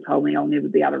doctor told me I'll never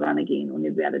be able to run again, or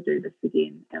never be able to do this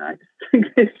again. And I just think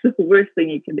that's the worst thing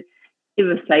you can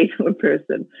ever say to a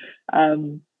person.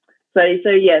 So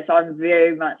yes, I'm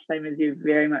very much, same as you,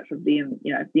 very much of the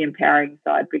empowering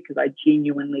side, because I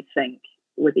genuinely think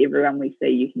with everyone we see,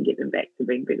 you can get them back to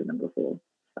being better than before.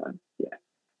 So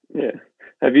yeah.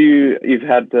 Have you've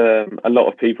had a lot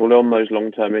of people on those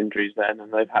long-term injuries then,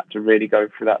 and they've had to really go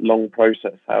through that long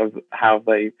process? How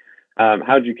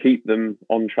do you keep them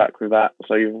on track with that?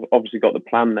 So you've obviously got the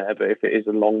plan there, but if it is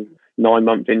a long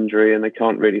 9-month injury and they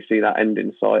can't really see that end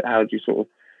in sight, how do you sort of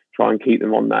try and keep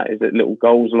them on that? Is it little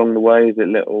goals along the way? Is it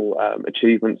little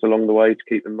achievements along the way to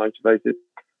keep them motivated?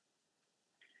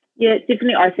 Yeah,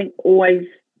 definitely. I think always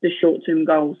the short-term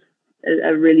goals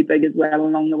are really big as well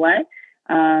along the way.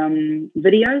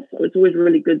 Videos, it's always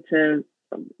really good to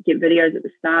get videos at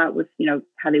the start with,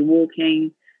 how they're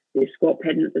walking, their squat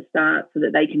pattern at the start, so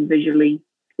that they can visually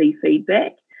see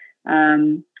feedback.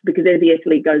 Because as the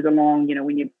athlete goes along,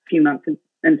 when you're a few months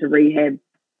into rehab,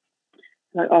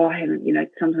 like, oh, I haven't,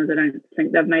 sometimes I don't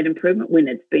think they've made improvement when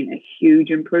it's been a huge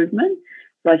improvement.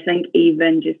 So I think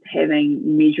even just having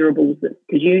measurables,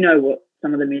 because what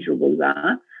some of the measurables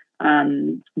are,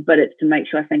 but it's to make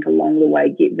sure, I think, along the way,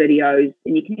 get videos,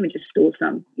 and you can even just store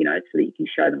some, so that you can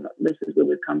show them, this is where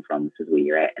we've come from, this is where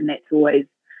you're at. And that's always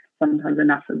sometimes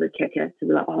enough of a kicker to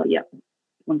be like, oh, yeah,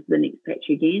 on to the next patch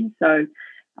again. So,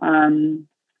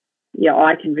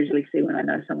 I can visually see when I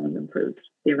know someone's improved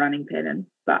their running pattern,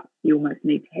 but you almost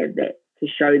need to have that to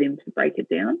show them to break it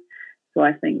down. So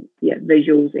I think,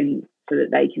 visuals, and so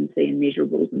that they can see and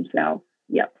measurables themselves.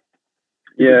 Yep.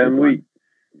 Yeah, and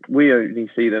we only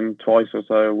see them twice or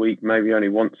so a week, maybe only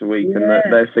once a week, and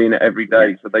they're seeing it every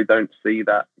day, so they don't see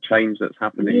that change that's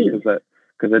happening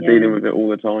because they're dealing with it all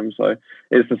the time. So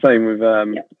it's the same with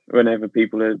whenever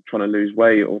people are trying to lose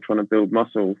weight or trying to build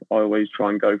muscle, I always try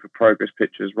and go for progress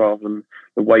pictures rather than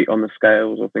the weight on the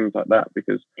scales or things like that,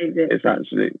 because it's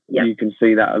actually, you can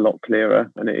see that a lot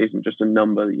clearer, and it isn't just a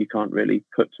number that you can't really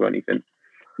put to anything.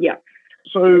 Yeah.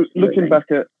 So looking back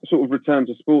at sort of return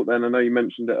to sport then, I know you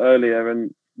mentioned it earlier,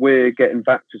 and we're getting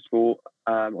back to sport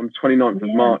on 29th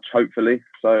of March, hopefully.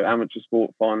 So amateur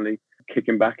sport finally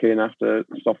kicking back in after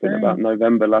stopping about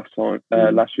November last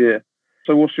year.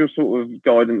 So what's your sort of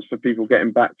guidance for people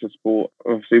getting back to sport?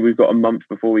 Obviously, we've got a month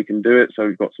before we can do it, so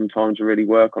we've got some time to really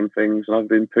work on things. And I've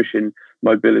been pushing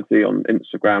mobility on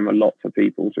Instagram a lot for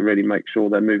people to really make sure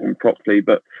they're moving properly.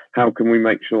 But how can we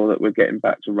make sure that we're getting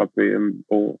back to rugby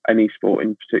or any sport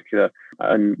in particular,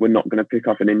 and we're not going to pick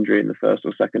up an injury in the first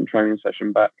or second training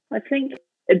session back? I think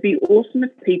it'd be awesome if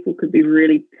people could be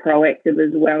really proactive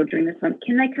as well during this time.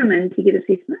 Can they come in to get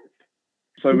assessments?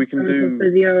 So we can do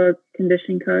physio,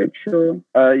 conditioning coach, or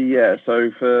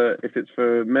So if it's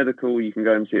for medical, you can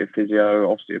go and see a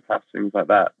physio, osteopath, things like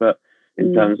that. But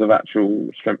in terms of actual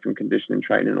strength and conditioning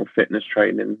training or fitness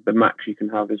training, the max you can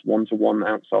have is 1-to-1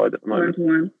 outside at the moment.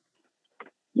 1-to-1.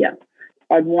 Yeah,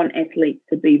 I'd want athletes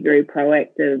to be very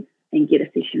proactive and get a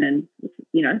session in.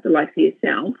 The likes of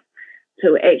yourself,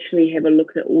 to actually have a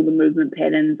look at all the movement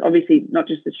patterns. Obviously, not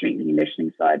just the strength and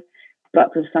conditioning side,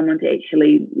 but for someone to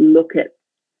actually look at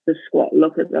the squat,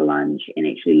 look at the lunge, and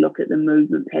actually look at the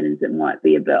movement patterns that might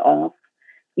be a bit off.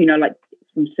 Like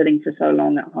from sitting for so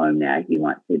long at home now, you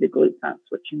might see the glutes aren't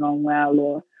switching on well,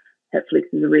 or hip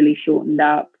flexors are really shortened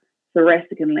up.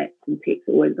 Thoracic and lats and pecs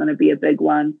are always going to be a big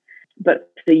one.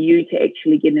 But for you to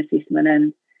actually get an assessment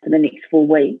in for the next 4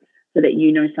 weeks, so that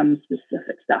you know some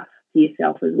specific stuff to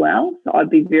yourself as well. So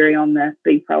I'd be very on the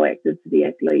be proactive to the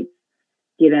athletes.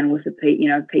 Get in with a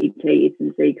PT,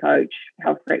 S&C coach,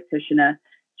 health practitioner,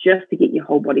 just to get your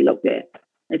whole body looked at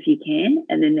if you can,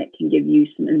 and then that can give you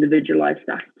some individualized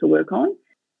stuff to work on.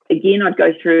 Again, I'd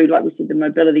go through, like we said, the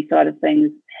mobility side of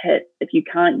things. If you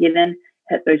can't get in,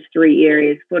 hit those 3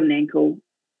 areas: foot and ankle,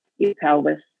 your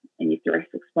pelvis, and your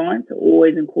thoracic spine. So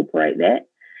always incorporate that.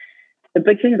 The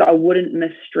big thing is I wouldn't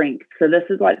miss strength. So this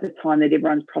is like the time that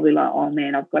everyone's probably like, oh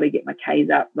man, I've got to get my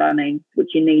Ks up running,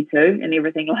 which you need to, and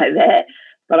everything like that.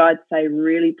 But I'd say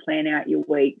really plan out your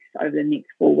weeks over the next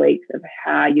 4 weeks of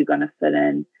how you're going to fit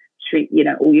in,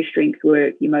 all your strength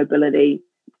work, your mobility,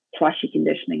 plus your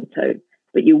conditioning too.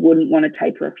 But you wouldn't want to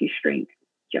taper off your strength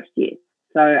just yet.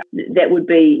 So that would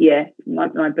be,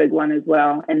 my big one as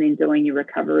well. And then doing your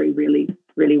recovery really,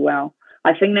 really well.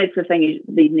 I think that's the thing, is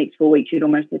these next 4 weeks you'd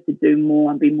almost have to do more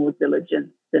and be more diligent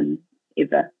than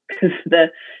ever, because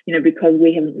because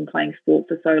we haven't been playing sport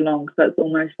for so long. So it's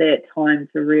almost that time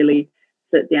to really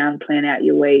sit down, plan out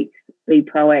your week, be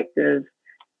proactive,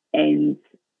 and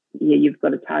you've got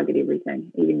to target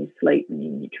everything, even your sleep and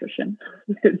your nutrition.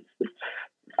 It's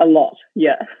a lot,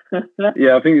 Yeah,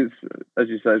 I think it's, as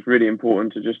you say, it's really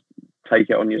important to just take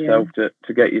it on yourself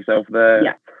to get yourself there.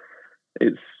 Yeah.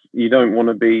 You don't want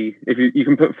to be, if you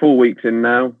can put 4 weeks in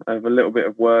now of a little bit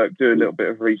of work, do a little bit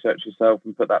of research yourself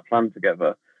and put that plan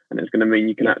together. And it's going to mean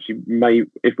you can actually,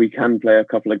 if we can play a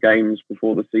couple of games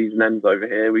before the season ends over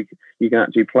here, you can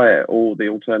actually play it. Or the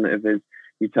alternative is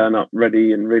you turn up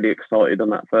ready and really excited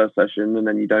on that first session, and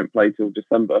then you don't play till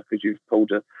December because you've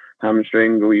pulled a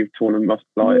hamstring or you've torn a muscle.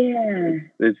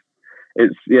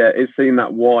 It's seeing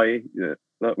that why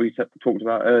that we talked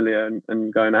about earlier,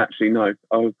 and going, actually, no,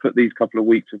 I'll put these couple of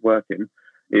weeks of work in.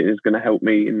 It is going to help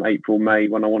me in April, May,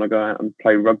 when I want to go out and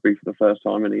play rugby for the first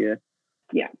time in a year.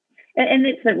 Yeah. And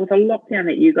that's it, with a lockdown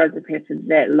that you guys have had for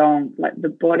that long, like the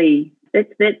body,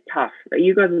 that's tough.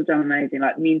 You guys have done amazing.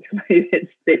 Like mentally,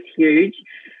 that's huge.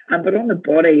 But on the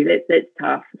body, that's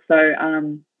tough. So,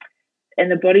 and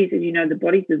the body's, as you know, the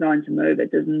body's designed to move.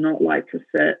 It does not like to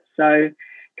sit. So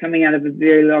coming out of a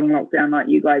very long lockdown like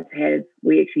you guys have,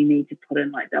 we actually need to put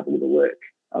in like double the work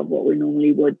of what we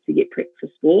normally would to get prepped for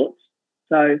sports.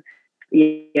 So,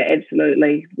 yeah,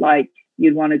 absolutely. Like,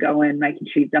 you'd want to go in making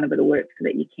sure you've done a bit of work so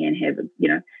that you can have a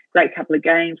great couple of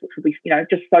games, which will be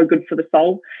just so good for the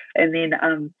soul, and then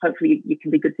hopefully you can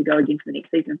be good to go again for the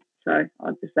next season. So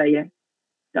I'd just say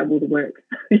double the work.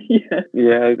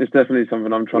 It's definitely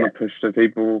something I'm trying to push to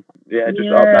people. Up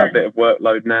that bit of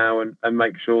workload now and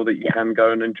make sure that you can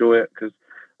go and enjoy it, because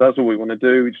that's all we want to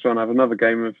do. We just want to have another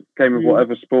game of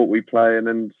whatever sport we play, and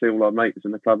then see all our mates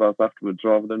in the clubhouse afterwards,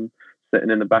 rather than sitting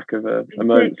in the back of an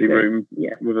emergency room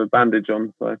with a bandage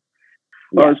on. So,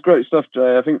 it's great stuff,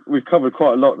 Jay. I think we've covered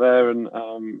quite a lot there, and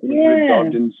we've really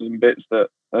dived into some bits that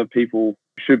people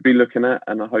should be looking at,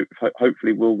 and I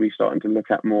hopefully will be starting to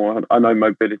look at more. I know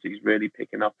mobility is really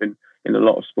picking up in a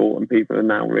lot of sport, and people are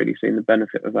now really seeing the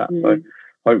benefit of that. So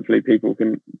hopefully people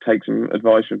can take some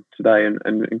advice from today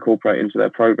and incorporate into their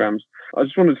programs. I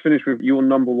just wanted to finish with your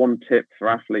number one tip for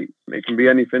athletes. It can be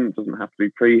anything. It doesn't have to be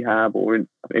prehab or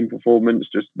in performance,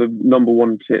 just the number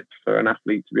one tip for an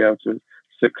athlete to be able to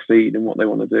succeed in what they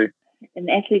want to do. An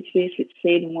athlete to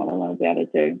succeed in what they want to be able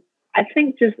to do. I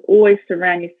think just always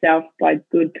surround yourself by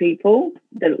good people,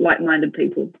 that like-minded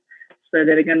people, so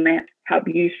that are going to help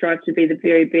you strive to be the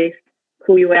very best,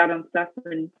 call you out on stuff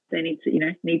when they need to,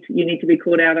 you need to be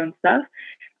called out on stuff.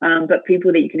 But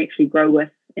people that you can actually grow with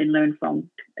and learn from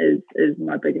is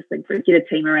my biggest thing. Get a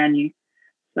team around you.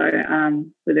 So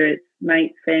whether it's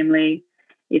mates, family,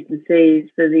 S&Cs,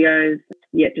 physios,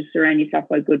 just surround yourself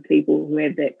by good people who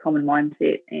have that common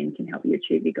mindset and can help you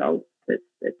achieve your goals. That's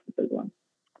the big one.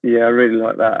 Yeah, I really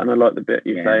like that. And I like the bit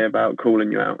you say about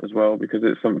calling you out as well, because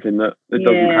it's something that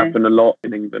doesn't happen a lot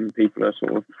in England. People are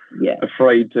sort of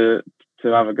afraid to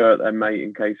have a go at their mate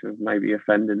in case of maybe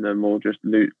offending them or just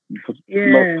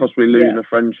possibly losing a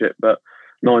friendship. But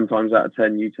 9 times out of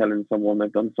 10, you telling someone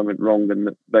they've done something wrong and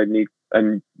that they need,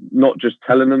 and not just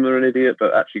telling them they're an idiot,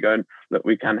 but actually going, look,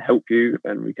 we can help you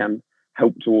and we can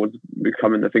help towards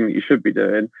becoming the thing that you should be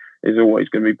doing, is always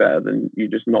going to be better than you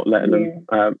just not letting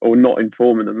them or not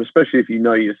informing them, especially if you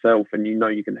know yourself and you know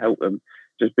you can help them.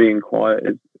 Just being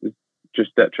quiet is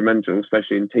just detrimental,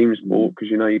 especially in team sport, because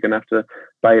you know you're going to have to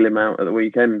bail him out at the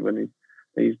weekend when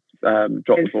he's dropped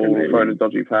the ball or thrown a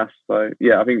dodgy pass. So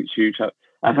I think it's huge.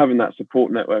 And having that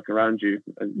support network around you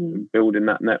and building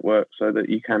that network so that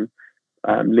you can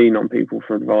lean on people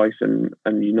for advice and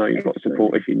you know you've got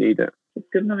support if you need it. It's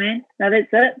good, my man. No, that's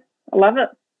it. I love it.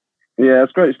 Yeah,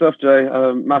 it's great stuff, Jay.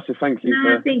 Massive thank you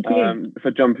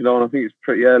for jumping on. I think it's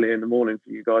pretty early in the morning for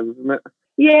you guys, isn't it?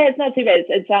 Yeah, it's not too bad.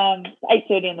 It's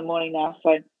 8:30 in the morning now,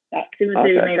 so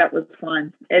 7:30 meetup was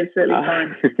fine. Absolutely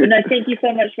fine. But no, thank you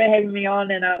so much for having me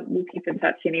on, and we'll keep in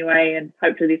touch anyway. And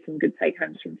hopefully, there's some good take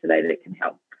homes from today that can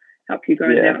help you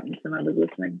guys out and some others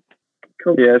listening.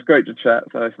 Cool. Yeah, it's great to chat.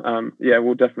 So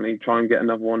we'll definitely try and get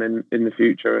another one in the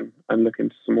future and look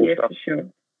into some more stuff. Yeah, for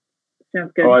sure.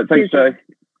 Sounds good. All right, thanks, Jay.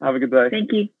 Have a good day.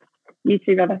 Thank you. You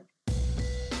too, brother.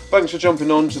 Thanks for jumping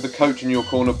on to the Coach in Your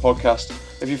Corner podcast.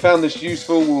 If you found this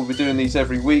useful, we'll be doing these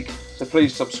every week, so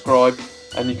please subscribe.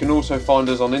 And you can also find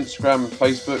us on Instagram and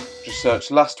Facebook. Just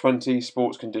search Last 20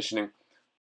 Sports Conditioning.